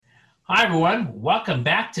Hi, everyone. Welcome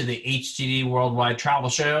back to the HTD Worldwide Travel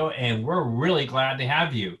Show, and we're really glad to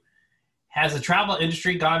have you. Has the travel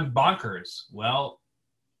industry gone bonkers? Well,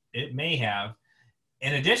 it may have.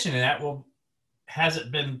 In addition to that, has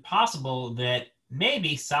it been possible that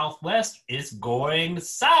maybe Southwest is going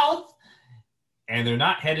south and they're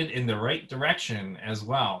not headed in the right direction as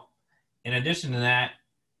well? In addition to that,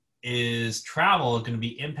 is travel going to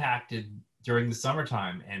be impacted during the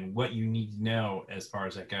summertime and what you need to know as far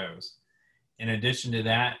as that goes? In addition to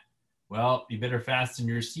that, well, you better fasten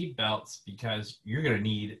your seatbelts because you're going to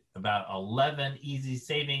need about 11 easy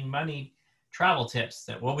saving money travel tips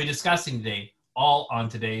that we'll be discussing today, all on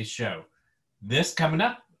today's show. This coming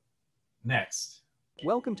up next.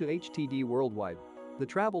 Welcome to HTD Worldwide, the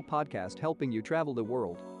travel podcast helping you travel the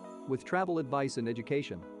world with travel advice and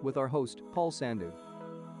education with our host, Paul Sandhu.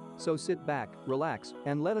 So sit back, relax,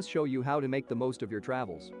 and let us show you how to make the most of your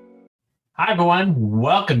travels. Hi, everyone.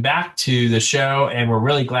 Welcome back to the show, and we're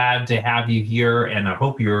really glad to have you here, and I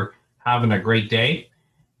hope you're having a great day.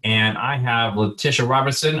 And I have Letitia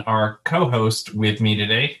Robertson, our co-host, with me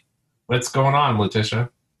today. What's going on, Letitia?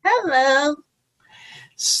 Hello.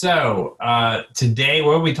 So today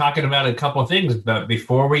we'll be talking about a couple of things, but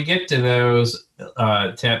before we get to those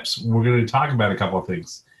tips, we're going to talk about a couple of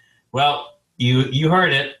things. Well, you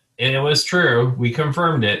heard it, and it was true. We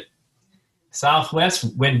confirmed it.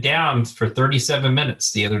 Southwest went down for 37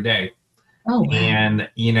 minutes the other day. Oh, wow. And,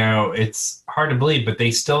 it's hard to believe, but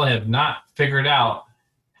they still have not figured out,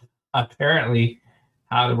 apparently,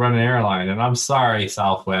 how to run an airline. And I'm sorry,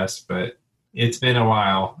 Southwest, but it's been a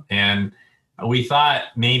while. And we thought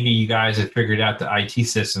maybe you guys had figured out the IT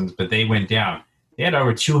systems, but they went down. They had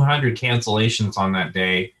over 200 cancellations on that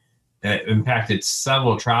day that impacted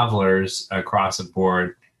several travelers across the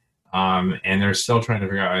board. And they're still trying to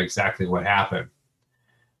figure out exactly what happened.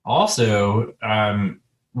 Also,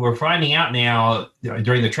 we're finding out now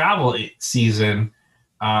during the travel season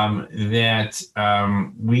that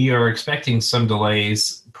we are expecting some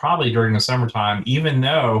delays probably during the summertime, even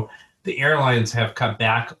though the airlines have cut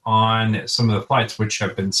back on some of the flights, which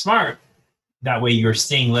have been smart. That way you're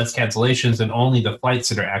seeing less cancellations, and only the flights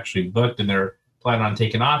that are actually booked and they're planning on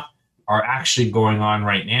taking off are actually going on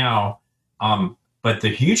right now. But the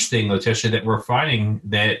huge thing, Letitia, that we're finding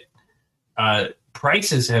that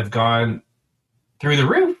prices have gone through the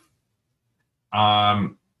roof.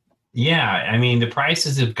 The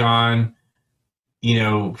prices have gone,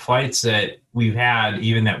 flights that we've had,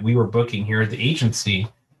 even that we were booking here at the agency,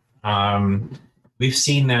 we've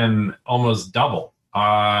seen them almost double.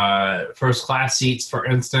 First class seats, for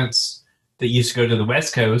instance, that used to go to the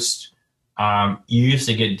West Coast, you used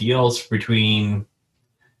to get deals between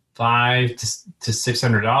 $500 to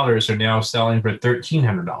 $600 are now selling for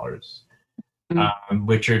 $1,300,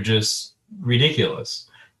 which are just ridiculous.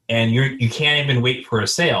 And you can't even wait for a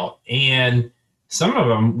sale. And some of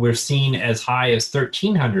them we're seeing as high as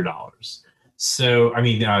 $1,300. So, from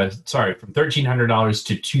 $1,300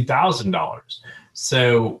 to $2,000.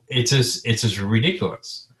 So it's just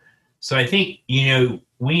ridiculous. So I think, we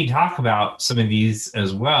need to talk about some of these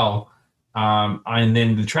as well. And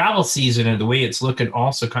then the travel season and the way it's looking,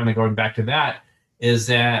 also kind of going back to that, is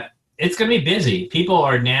that it's going to be busy. People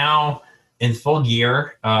are now in full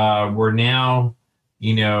gear. We're now,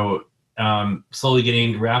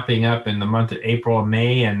 slowly wrapping up in the month of April and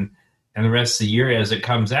May and the rest of the year as it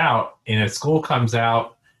comes out. And as school comes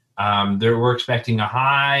out, we're expecting a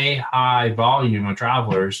high volume of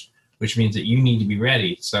travelers, which means that you need to be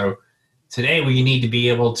ready. So today we need to be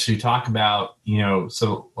able to talk about,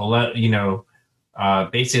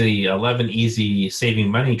 basically 11 easy saving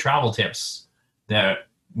money travel tips that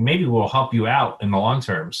maybe will help you out in the long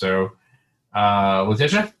term. So,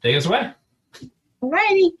 Letitia, take us away.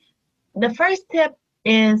 Alrighty. The first tip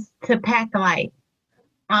is to pack light.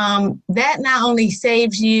 That not only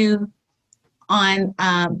saves you on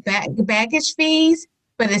baggage fees,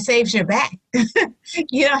 but it saves your back.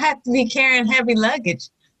 You don't have to be carrying heavy luggage.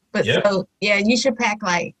 But yep. So, yeah, you should pack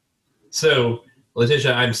light. So,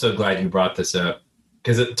 Letitia, I'm so glad you brought this up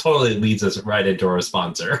because it totally leads us right into our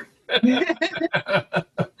sponsor.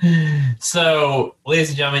 So, ladies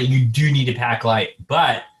and gentlemen, you do need to pack light.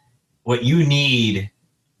 But what you may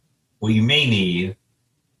need,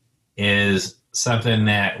 is something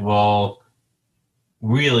that will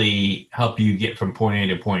really help you get from point A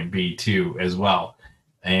to point B too as well.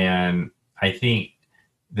 And I think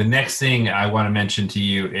the next thing I want to mention to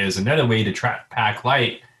you is another way to pack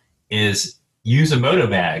light is use a moto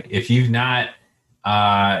bag. If you've not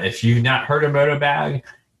heard of Moto Bag,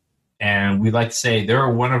 and we'd like to say they're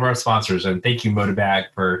one of our sponsors, and thank you, Moto Bag,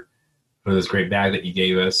 for for this great bag that you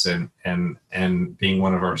gave us and being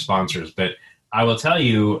one of our sponsors. But I will tell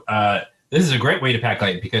you, this is a great way to pack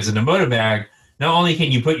light because in a moto bag, not only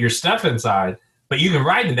can you put your stuff inside, but you can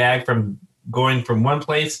ride the bag from going from one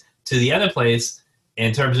place to the other place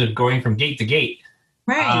in terms of going from gate to gate.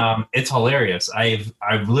 Right. It's hilarious. I've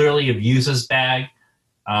literally have used this bag.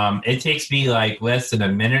 It takes me like less than a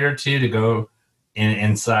minute or two to go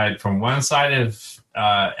inside from one side of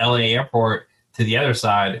LA airport to the other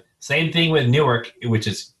side. Same thing with Newark, which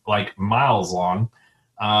is like miles long.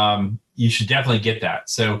 You should definitely get that.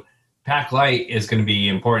 So pack light is going to be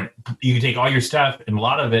important. You can take all your stuff and a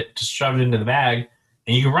lot of it, just shove it into the bag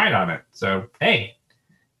and you can ride on it. So, hey,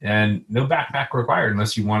 and no backpack required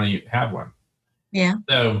unless you want to have one. Yeah.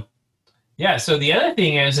 So, yeah. So the other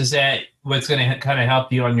thing is that what's going to kind of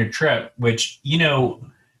help you on your trip, which, you know,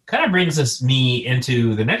 kind of brings me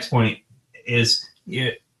into the next point is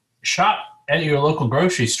you shop at your local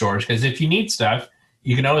grocery stores. Because if you need stuff,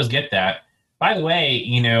 you can always get that. By the way,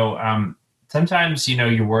 you know, sometimes, you know,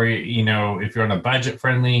 you worry, you know, if you're on a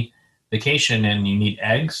budget-friendly vacation and you need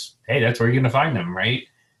eggs, hey, that's where you're going to find them, right?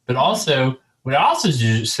 But also, what I also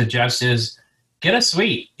suggest is get a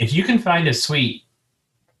suite. If you can find a suite,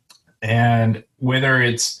 and whether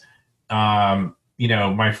it's, you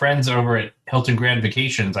know, my friends over at Hilton Grand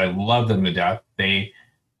Vacations, I love them to death.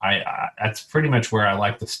 That's pretty much where I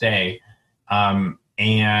like to stay.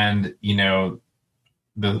 And, you know,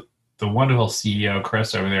 the wonderful CEO,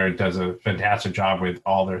 Chris, over there does a fantastic job with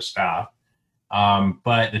all their staff.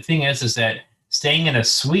 But the thing is that staying in a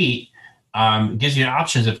suite gives you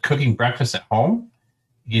options of cooking breakfast at home.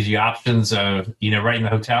 It gives you options of, you know, right in the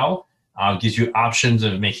hotel. Gives you options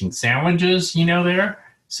of making sandwiches, you know, there.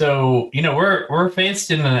 So, you know, we're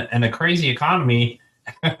faced in a crazy economy.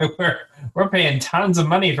 we're paying tons of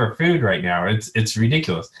money for food right now. It's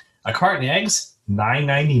ridiculous. A carton of eggs,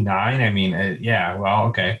 $9.99. I mean, yeah, well,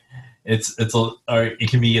 okay. Or it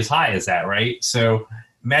can be as high as that, right? So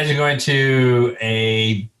imagine going to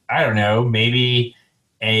I don't know, maybe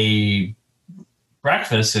a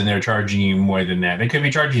breakfast and they're charging you more than that. They could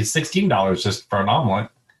be charging you $16 just for an omelet,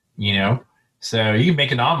 you know? So you can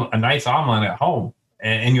make a nice omelet at home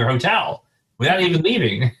in your hotel without even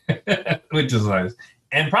leaving, which is nice.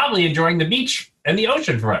 And probably enjoying the beach and the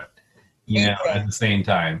ocean front, you know, at the same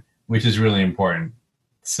time, which is really important.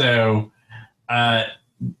 So,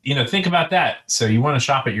 you know, think about that. So you want to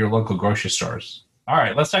shop at your local grocery stores. All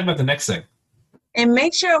right, let's talk about the next thing. And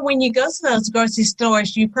make sure when you go to those grocery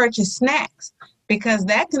stores, you purchase snacks because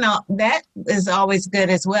that is always good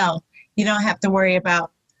as well. You don't have to worry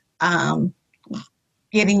about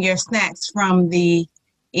getting your snacks from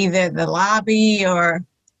either the lobby or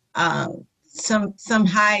some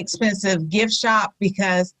high expensive gift shop,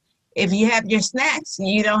 because if you have your snacks,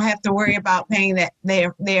 you don't have to worry about paying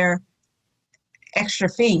their extra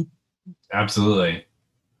fee. Absolutely.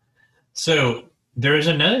 So there's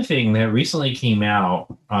another thing that recently came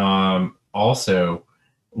out also,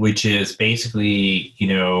 which is basically, you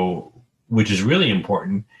know, which is really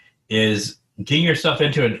important, is getting yourself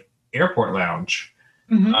into an airport lounge.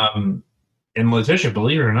 Mm-hmm. And Letitia,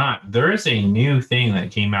 believe it or not, there is a new thing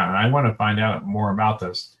that came out, and I want to find out more about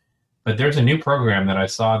this. But there's a new program that I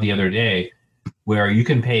saw the other day where you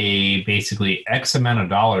can pay basically X amount of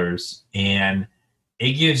dollars, and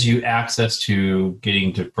it gives you access to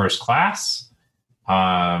getting to first class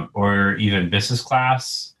or even business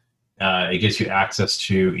class. It gives you access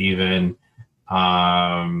to even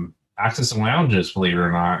access to lounges, believe it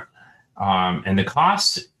or not. And the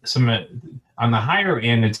cost, on the higher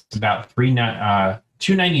end, it's about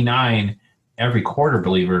 $2.99 every quarter,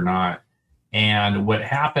 believe it or not. And what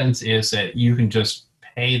happens is that you can just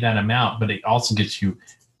pay that amount, but it also gets you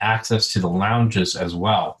access to the lounges as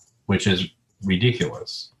well, which is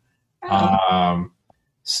ridiculous. Oh.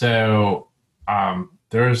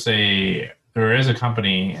 There is a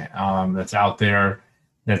company that's out there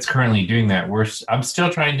that's currently doing that. I'm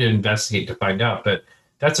still trying to investigate to find out, but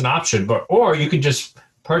that's an option. Or you could just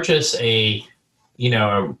purchase a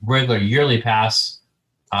regular yearly pass,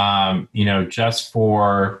 just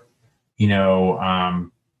for,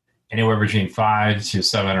 anywhere between $500 to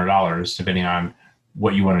 $700, depending on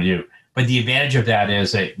what you want to do. But the advantage of that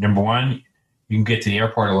is that, number one, you can get to the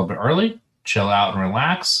airport a little bit early, chill out and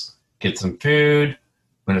relax, get some food.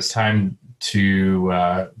 When it's time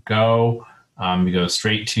to go, you go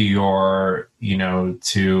straight to your,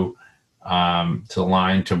 to the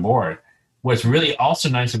line to board. What's really also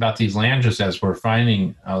nice about these lounges, as we're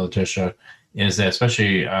finding, Letitia, is that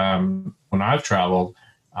especially when I've traveled,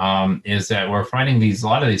 is that we're finding a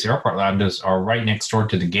lot of these airport lounges are right next door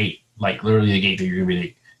to the gate, like literally the gate that you're going to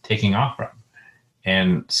be taking off from.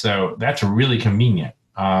 And so that's really convenient.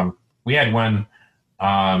 We had one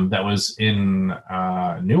that was in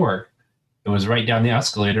Newark. It was right down the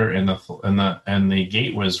escalator, and the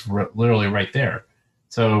gate was literally right there.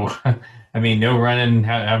 So, I mean, no running,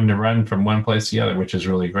 having to run from one place to the other, which is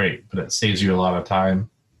really great. But it saves you a lot of time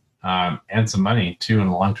and some money too in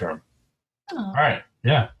the long term. Oh. All right,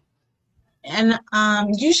 yeah. And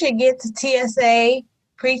you should get the TSA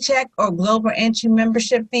PreCheck or Global Entry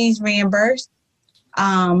membership fees reimbursed.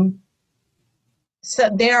 So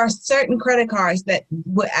there are certain credit cards that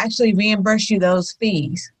will actually reimburse you those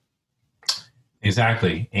fees.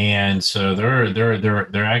 Exactly, and so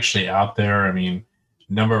they're actually out there. I mean,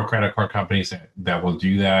 number of credit card companies that will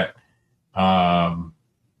do that,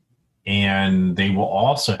 and they will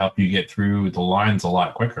also help you get through the lines a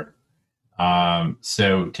lot quicker.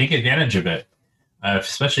 So take advantage of it,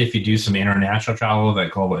 especially if you do some international travel. That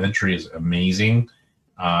Global Entry is amazing,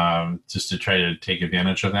 just to try to take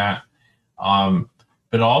advantage of that.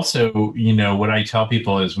 But also, you know, what I tell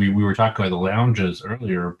people is we were talking about the lounges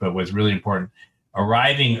earlier, but what's really important,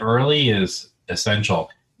 arriving early is essential.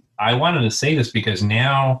 I wanted to say this because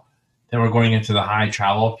now that we're going into the high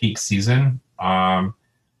travel peak season, I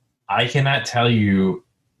cannot tell you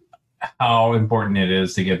how important it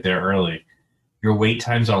is to get there early. Your wait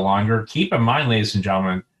times are longer. Keep in mind, ladies and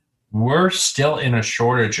gentlemen, we're still in a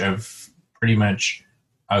shortage of pretty much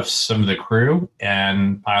of some of the crew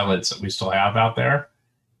and pilots that we still have out there.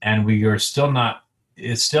 And we are still not,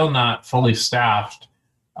 it's still not fully staffed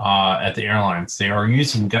at the airlines. They are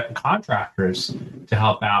using contractors to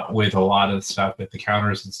help out with a lot of stuff at the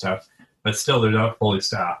counters and stuff, but still they're not fully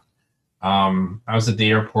staffed. I was at the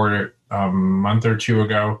airport a month or two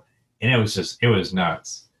ago, and it was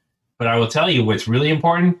nuts. But I will tell you what's really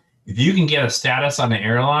important. If you can get a status on the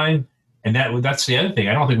airline, and that's the other thing.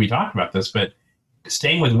 I don't think we talked about this, but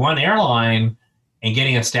staying with one airline and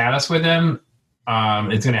getting a status with them,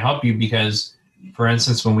 it's going to help you because, for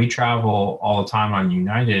instance, when we travel all the time on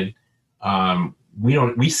United,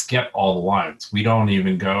 we skip all the lines. We don't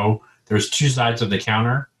even go. There's two sides of the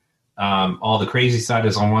counter. All the crazy side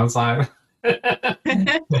is on one side,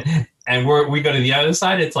 and we go to the other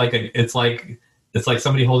side. It's like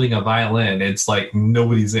somebody holding a violin. It's like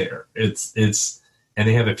nobody's there. And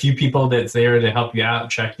they have a few people that's there to help you out,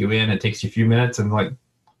 check you in. It takes you a few minutes and like,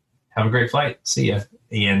 have a great flight. See ya.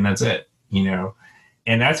 And that's it, you know.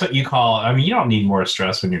 And that's what you call, I mean, you don't need more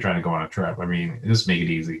stress when you're trying to go on a trip. I mean, just make it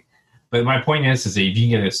easy. But my point is that if you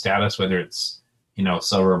get a status, whether it's, you know,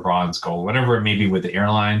 silver, bronze, gold, whatever it may be with the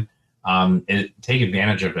airline, take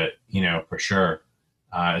advantage of it, you know, for sure.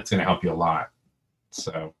 It's going to help you a lot.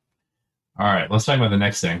 So, all right, let's talk about the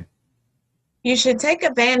next thing. You should take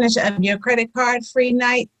advantage of your credit card free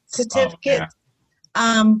night certificate. Oh,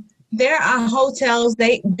 yeah. There are hotels,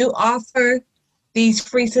 they do offer these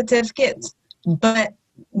free certificates, but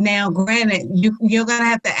now granted, you're going to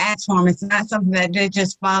have to ask for them. It's not something that they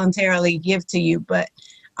just voluntarily give to you, but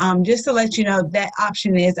just to let you know, that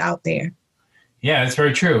option is out there. Yeah, it's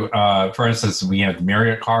very true. For instance, we have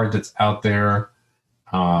Marriott card that's out there.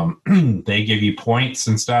 They give you points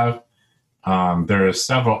and stuff. There are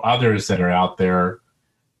several others that are out there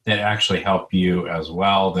that actually help you as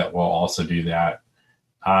well that will also do that.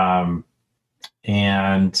 And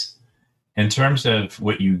in terms of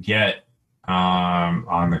what you get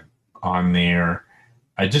on there,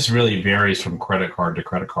 it just really varies from credit card to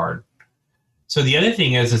credit card. So the other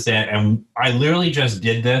thing is that, and I literally just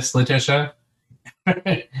did this, Letitia.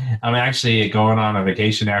 I'm actually going on a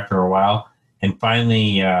vacation after a while, and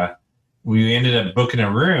finally we ended up booking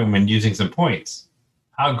a room and using some points.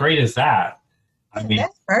 How great is that? I mean,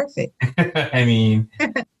 that's perfect. I mean,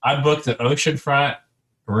 I booked an oceanfront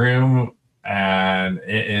room, and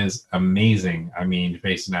it is amazing. I mean,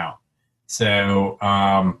 facing out. So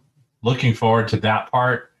looking forward to that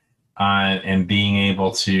part and being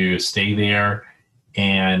able to stay there,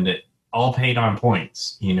 and all paid on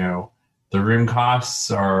points. You know, the room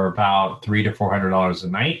costs are about $300 to $400 a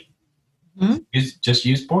night. Mm-hmm. Just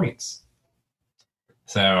use points.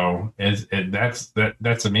 So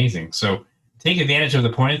that's amazing. So take advantage of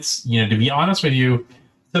the points. You know, to be honest with you,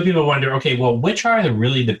 some people wonder, okay, well, which are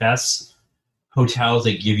the best hotels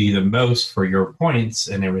that give you the most for your points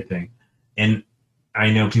and everything? And I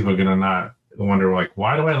know people are going to not wonder, like,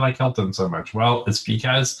 why do I like Hilton so much? Well, it's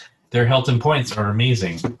because their Hilton points are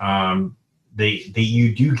amazing.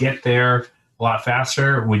 You do get there a lot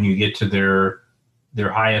faster when you get to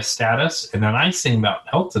their highest status. And the nice thing about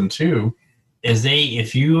Hilton too is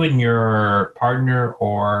if you and your partner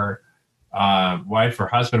or wife or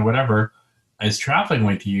husband, whatever, is traveling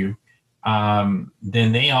with you,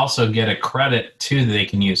 then they also get a credit too that they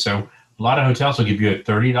can use. So a lot of hotels will give you a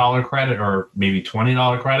 $30 credit or maybe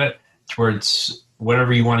 $20 credit towards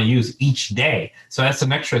whatever you want to use each day. So that's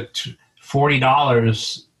an extra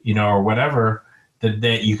 $40, or whatever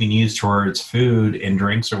that you can use towards food and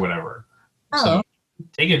drinks or whatever. Oh. So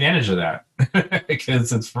take advantage of that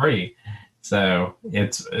because it's free. So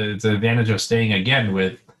it's an advantage of staying again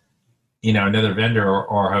with, another vendor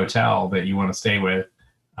or hotel that you want to stay with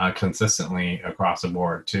consistently across the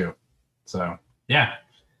board too. So, yeah.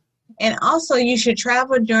 And also you should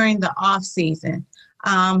travel during the off season.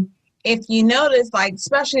 If you notice, like,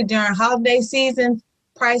 especially during holiday season,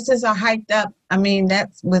 prices are hiked up. I mean,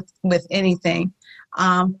 that's with anything.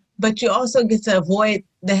 But you also get to avoid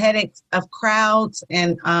the headaches of crowds,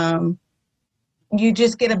 and you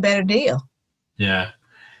just get a better deal. Yeah.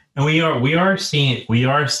 And we are seeing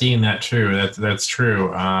that true. That's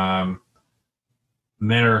true.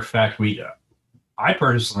 Matter of fact, I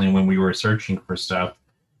personally, when we were searching for stuff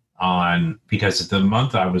because the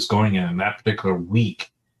month I was going in that particular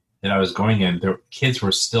week that I was going in, the kids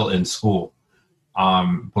were still in school,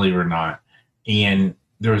 believe it or not. And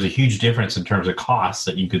there was a huge difference in terms of costs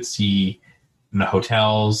that you could see in the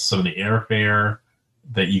hotels, some of the airfare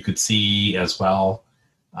that you could see as well.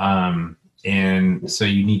 And so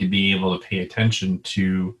you need to be able to pay attention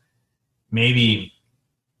to maybe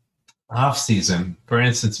off season. For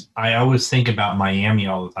instance, I always think about Miami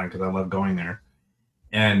all the time because I love going there.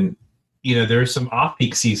 And, there's some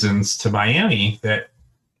off-peak seasons to Miami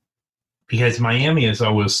because Miami is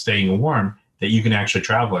always staying warm, that you can actually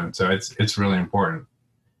travel in. So it's really important.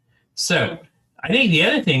 So I think the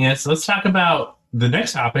other thing is, let's talk about the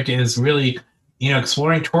next topic is really,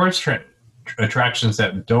 exploring tourist attractions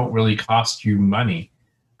that don't really cost you money.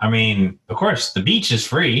 I mean, of course, the beach is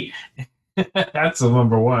free. That's the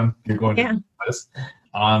number one. You're going to this.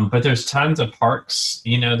 But there's tons of parks,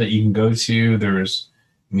 that you can go to. There's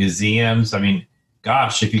museums. I mean,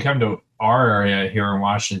 gosh, if you come to our area here in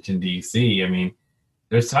Washington, D.C., I mean,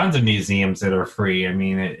 there's tons of museums that are free. I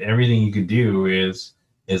mean, everything you could do is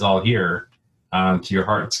all here to your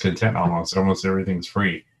heart's content almost. Almost everything's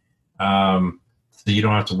free. So you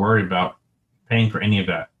don't have to worry about paying for any of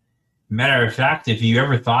that. Matter of fact, if you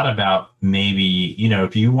ever thought about maybe,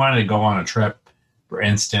 if you wanted to go on a trip, for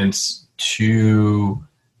instance, to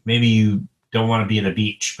maybe you don't want to be at a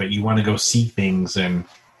beach, but you want to go see things and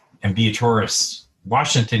be a tourist,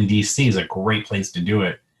 Washington, D.C. is a great place to do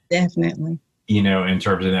it. Definitely. In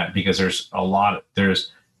terms of that, because there's a lot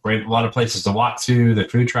of places to walk to. The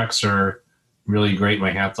food trucks are really great.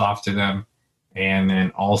 My hat's off to them. And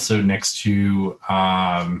then also next to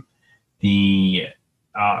the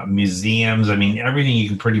museums. I mean, everything you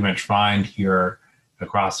can pretty much find here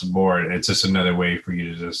across the board. It's just another way for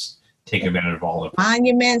you to just take advantage of all of it.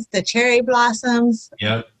 Monuments, the cherry blossoms.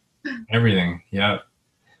 Yep. Everything. Yep.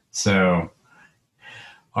 So,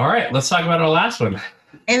 all right, let's talk about our last one.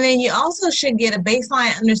 And then you also should get a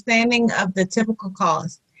baseline understanding of the typical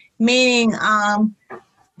cost, meaning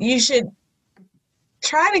you should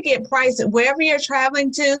try to get prices wherever you're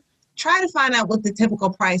traveling to. Try to find out what the typical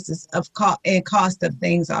prices of cost of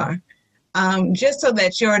things are, just so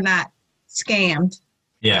that you're not scammed.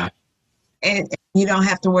 Yeah. And you don't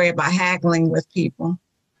have to worry about haggling with people.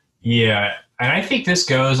 Yeah. And I think this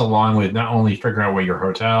goes along with not only figuring out where your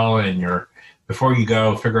hotel and before you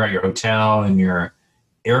go, figure out your hotel and your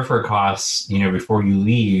airfare costs, before you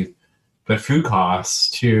leave, but food costs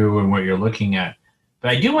too, and what you're looking at.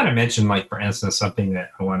 But I do want to mention, like, for instance, something that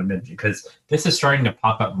I want to mention, because this is starting to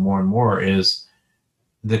pop up more and more, is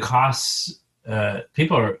the costs.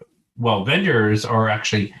 Vendors are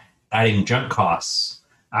actually adding junk costs.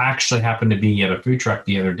 I actually happened to be at a food truck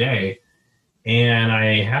the other day, and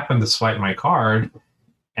I happened to swipe my card,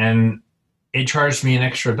 and it charged me an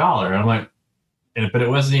extra $1. I'm like, but it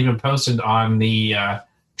wasn't even posted on the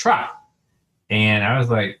truck. And I was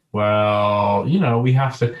like, well, we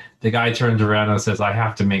have to, the guy turns around and says, I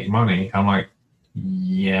have to make money. I'm like,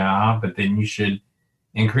 yeah, but then you should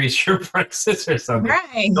increase your prices or something.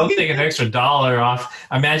 Right. Don't take an extra $1 off.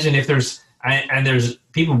 Imagine if there's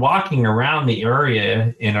people walking around the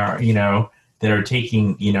area in our, that are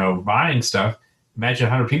taking, buying stuff. Imagine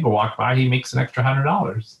 100 people walk by, he makes an extra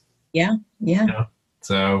 $100. Yeah. Yeah.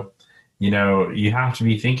 So, you have to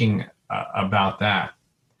be thinking about that.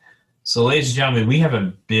 So, ladies and gentlemen, we have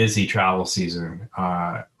a busy travel season,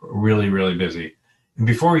 really, really busy. And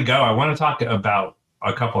before we go, I want to talk about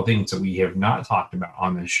a couple of things that we have not talked about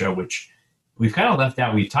on this show, which we've kind of left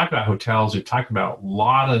out. We've talked about hotels. We've talked about a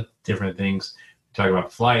lot of different things. We talked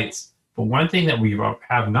about flights. But one thing that we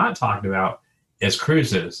have not talked about is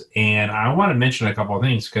cruises. And I want to mention a couple of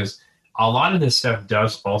things because a lot of this stuff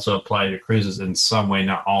does also apply to cruises in some way,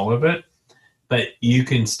 not all of it. but you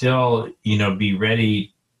can still, be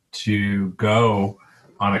ready to go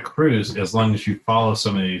on a cruise as long as you follow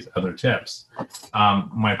some of these other tips.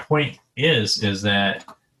 My point is that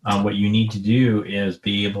what you need to do is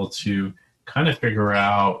be able to kind of figure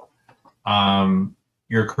out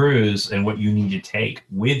your cruise and what you need to take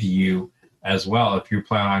with you as well if you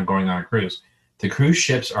plan on going on a cruise. The cruise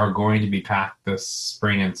ships are going to be packed this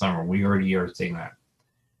spring and summer. We already are seeing that.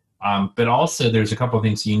 But also there's a couple of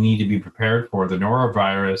things you need to be prepared for. The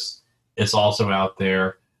norovirus is also out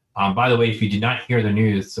there. By the way, if you did not hear the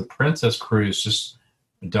news, the Princess Cruise just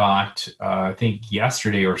docked, I think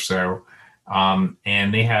yesterday or so.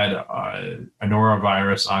 And they had a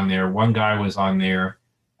norovirus on there. One guy was on there,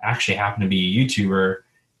 actually happened to be a YouTuber,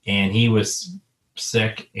 and he was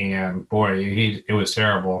sick, and boy, it was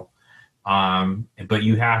terrible. But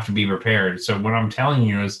you have to be prepared. So what I'm telling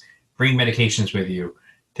you is bring medications with you.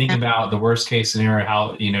 Think about the worst case scenario,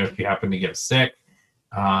 how, if you happen to get sick,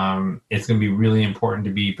 it's going to be really important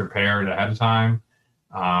to be prepared ahead of time.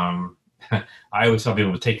 I always tell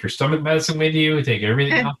people to take your stomach medicine with you, take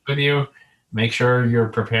everything else with you, make sure you're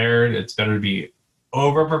prepared. It's better to be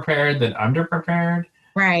over prepared than under prepared.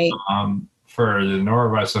 Right. For the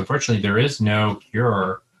norovirus, unfortunately, there is no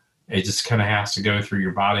cure. It just kind of has to go through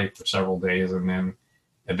your body for several days, and then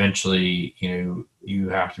eventually, you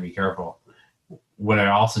have to be careful. What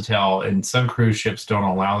I also tell, and some cruise ships don't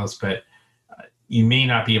allow this, but you may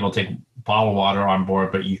not be able to take bottled water on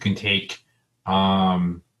board, but you can take,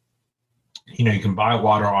 you can buy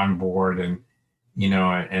water on board and,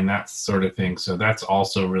 and that sort of thing. So that's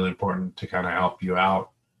also really important to kind of help you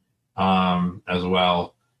out as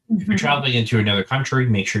well. If you're traveling into another country,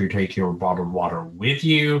 make sure you take your bottled water with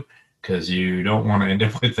you because you don't want to end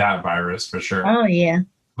up with that virus for sure. Oh, yeah.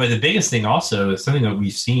 But the biggest thing also is something that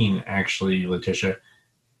we've seen actually, Letitia,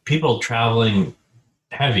 people traveling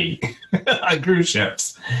heavy on cruise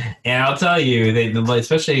ships. And I'll tell you, they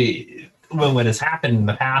especially when it's happened in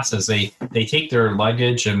the past is they take their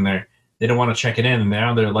luggage and they don't want to check it in. And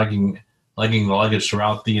now they're lugging the luggage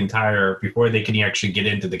throughout the entire, before they can actually get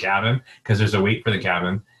into the cabin, because there's a wait for the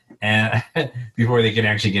cabin, and before they can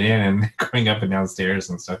actually get in and going up and downstairs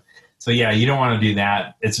and stuff. So yeah, you don't want to do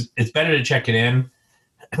that. It's better to check it in,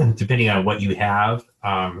 depending on what you have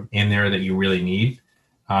in there that you really need.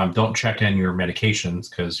 Don't check in your medications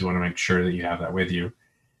because you want to make sure that you have that with you.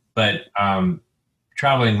 But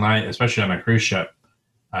traveling light, especially on a cruise ship,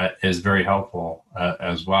 is very helpful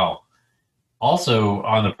as well. Also,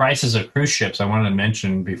 on the prices of cruise ships, I wanted to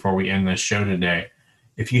mention before we end this show today,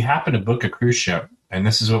 if you happen to book a cruise ship, and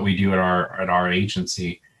this is what we do at our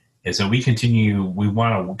agency, is that we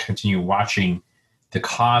want to continue watching the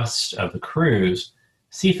cost of the cruise,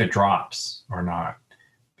 see if it drops or not.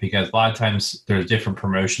 Because a lot of times there's different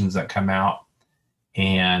promotions that come out.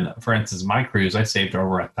 And for instance, my cruise, I saved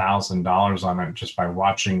over $1,000 on it just by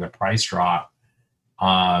watching the price drop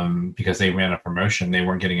because they ran a promotion. They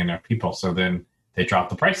weren't getting enough people. So then they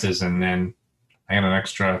dropped the prices and then I got an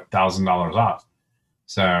extra $1,000 off.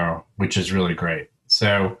 So, which is really great.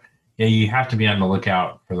 So yeah, you have to be on the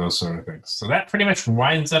lookout for those sort of things. So that pretty much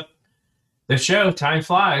winds up the show. Time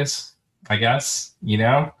flies, I guess,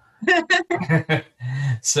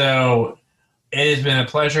 So it has been a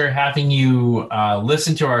pleasure having you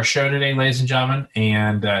listen to our show today, ladies and gentlemen.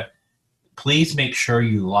 And please make sure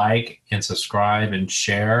you like and subscribe and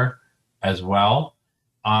share as well.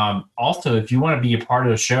 Also, if you want to be a part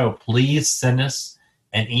of the show, please send us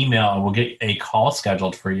an email and we'll get a call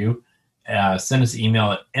scheduled for you. Send us an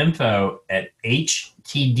email at info@HTD,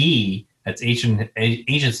 that's H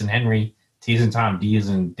as in Henry, T as in Tom, D as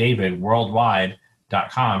in David,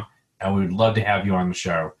 worldwide.com. And we would love to have you on the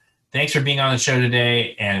show. Thanks for being on the show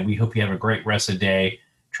today, and we hope you have a great rest of the day.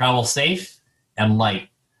 Travel safe and light,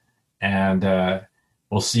 and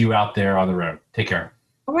we'll see you out there on the road. Take care.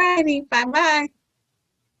 All righty. Bye-bye.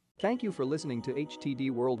 Thank you for listening to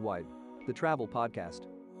HTD Worldwide, the travel podcast.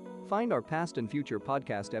 Find our past and future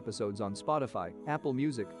podcast episodes on Spotify, Apple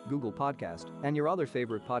Music, Google Podcast, and your other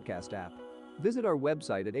favorite podcast app. Visit our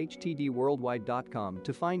website at htdworldwide.com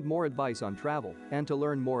to find more advice on travel and to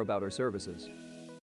learn more about our services.